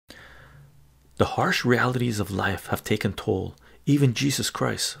The harsh realities of life have taken toll. Even Jesus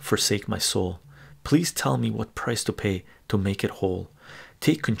Christ forsake my soul. Please tell me what price to pay to make it whole.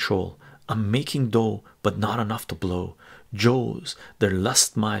 Take control. I'm making dough, but not enough to blow. Joes, they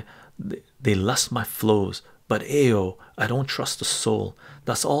lust my flows, but ayo, I don't trust a soul.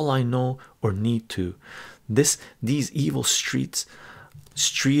 That's all I know or need to. These evil street'll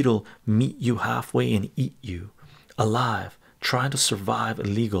meet you halfway and eat you alive, trying to survive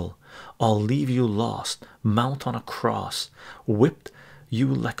illegal. I'll leave you lost, mount on a cross, whipped you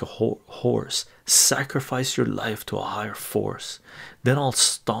like a horse, sacrifice your life to a higher force. Then I'll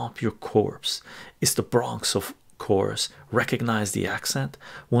stomp your corpse. It's the Bronx, of course. Recognize the accent?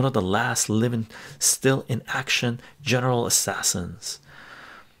 One of the last living, still in action, general assassins.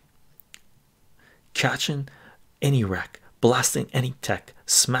 Catching any wreck, blasting any tech,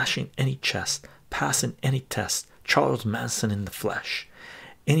 smashing any chest, passing any test. Charles Manson in the flesh.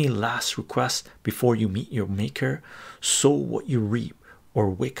 Any last request before you meet your maker? Sow what you reap, or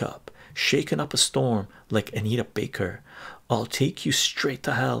wake up, shaking up a storm like Anita Baker. I'll take you straight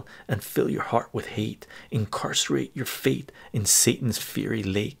to hell and fill your heart with hate, incarcerate your fate in Satan's fiery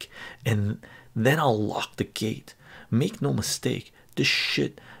lake, and then I'll lock the gate. Make no mistake, this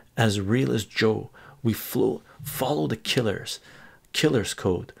shit as real as Joe. We follow the killer's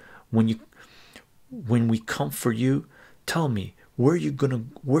code. When we come for you, tell me, where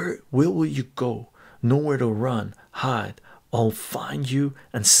will you go? Nowhere to run, hide. I'll find you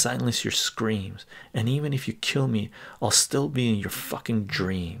and silence your screams. And even if you kill me, I'll still be in your fucking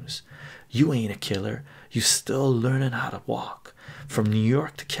dreams. You ain't a killer. You still learning how to walk. From New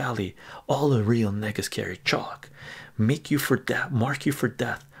York to Cali, all the real niggas carry chalk. Mark you for death.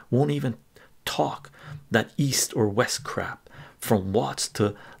 Won't even talk that east or west crap. From Watts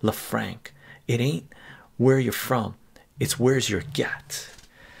to LaFranc. It ain't where you're from, it's where's your get.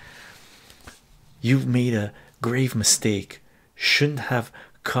 You've made a grave mistake. Shouldn't have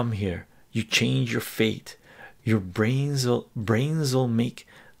come here. You change your fate. Your brains'll make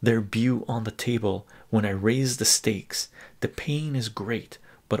their debut on the table when I raise the stakes. The pain is great,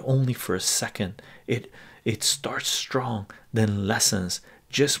 but only for a second. It starts strong, then lessens.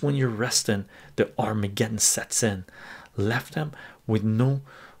 Just when you're resting, the Armageddon sets in. Left them with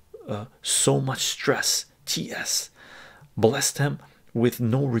so much stress. TS. Blessed him with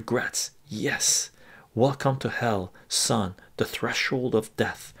no regrets. Yes. Welcome to hell, son, the threshold of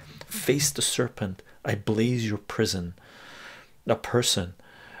death. Face the serpent. I blaze your prison. A person.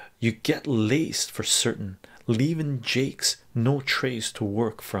 You get laced for certain, leaving Jake's no trace to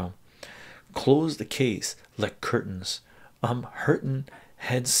work from. Close the case like curtains. I'm hurting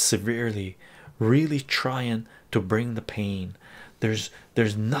heads severely, really trying to bring the pain. There's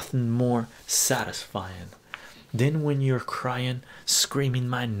nothing more satisfying than when you're crying, screaming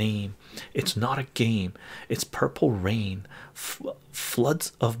my name. It's not a game, it's purple rain,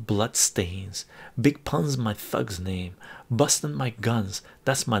 floods of blood stains. Big pun's my thug's name, busting my guns,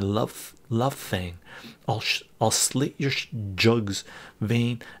 that's my love thing. I'll slit your jugs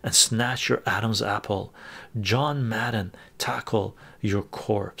vein and snatch your Adam's apple. John Madden tackle your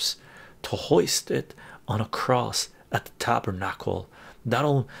corpse to hoist it on a cross at the tabernacle.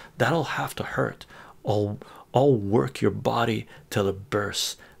 That'll have to hurt. I'll work your body till it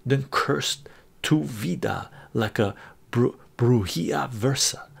bursts, then curse tu vida like a bruja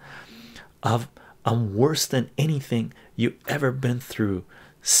versa. I'm worse than anything you ever been through,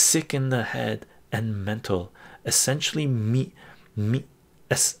 sick in the head and mental, essentially meat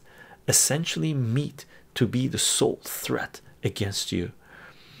to be the sole threat against you.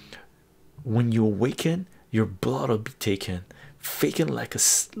 When you awaken, your blood will be taken, faking like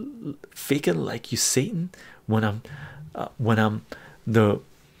you Satan. When I'm the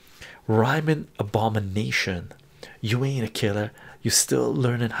rhyming abomination. You ain't a killer, you still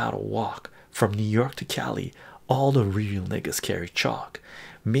learning how to walk. From New York to Cali, all the real niggas carry chalk.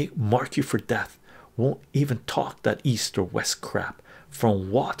 Mark you for death. Won't even talk that east or west crap.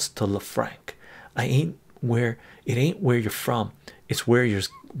 From Watts to LaFranc. It ain't where you're from, it's where's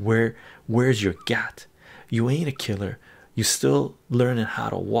your gat. You ain't a killer, you still learning how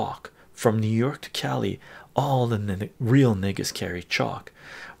to walk. From New York to Cali, all the real niggas carry chalk.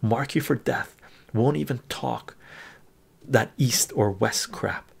 Mark you for death. Won't even talk that east or west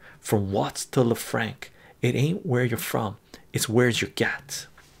crap. From Watts to LaFranc. It ain't where you're from, it's where's your gat.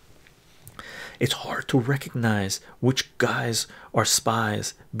 It's hard to recognize which guys are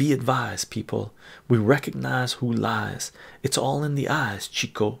spies. Be advised, people. We recognize who lies. It's all in the eyes,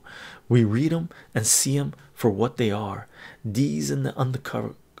 Chico. We read them and see them for what they are. These in the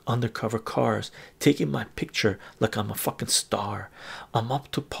undercover cars, taking my picture like I'm a fucking star. I'm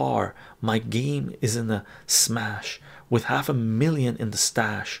up to par, my game is in a smash, with 500,000 in the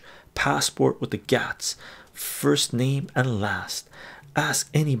stash, passport with the gats, first name and last. Ask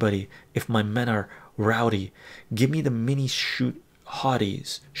anybody if my men are rowdy, give me the mini shoot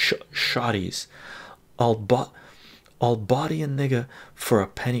hotties, shotties. I'll I'll body a nigga for a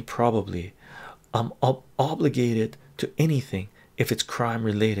penny probably. I'm obligated to anything if it's crime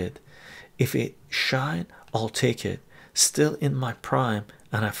related. If it shine, I'll take it. Still in my prime,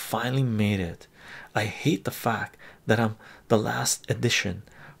 and I finally made it. I hate the fact that I'm the last edition.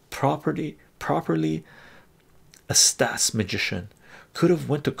 Properly a stats magician. Could have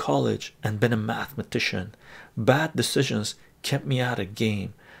went to college and been a mathematician. Bad decisions kept me out of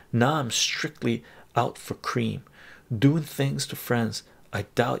game. Now I'm strictly out for cream, doing things to friends I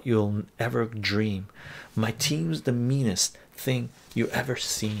doubt you'll ever dream. My team's the meanest thing you ever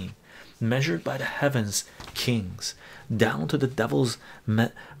seen, measured by the heavens kings, down to the devil's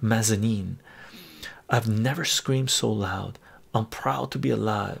mezzanine. I've never screamed so loud. I'm proud to be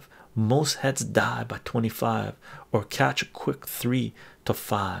alive. Most heads die by 25 or catch a quick 3 to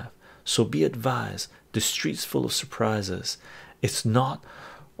 5. So be advised, the street's full of surprises. It's not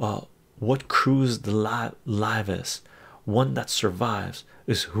what crews the livest. One that survives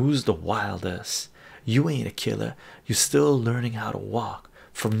is who's the wildest. You ain't a killer, you still learning how to walk.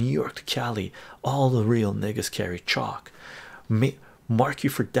 From New York to Cali, all the real niggas carry chalk. Mark you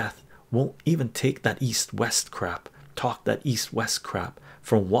for death, won't even take that east-west crap. Talk that east-west crap.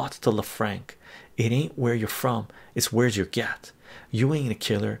 From Watts to LaFranc, it ain't where you're from, it's where's your get. You ain't a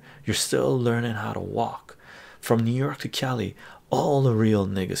killer, you're still learning how to walk. From New York to Cali, all the real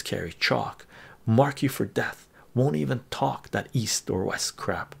niggas carry chalk. Mark you for death, won't even talk that east or west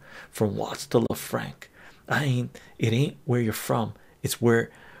crap. From Watts to LaFranc, it ain't where you're from, it's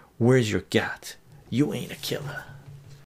where's your get. You ain't a killer.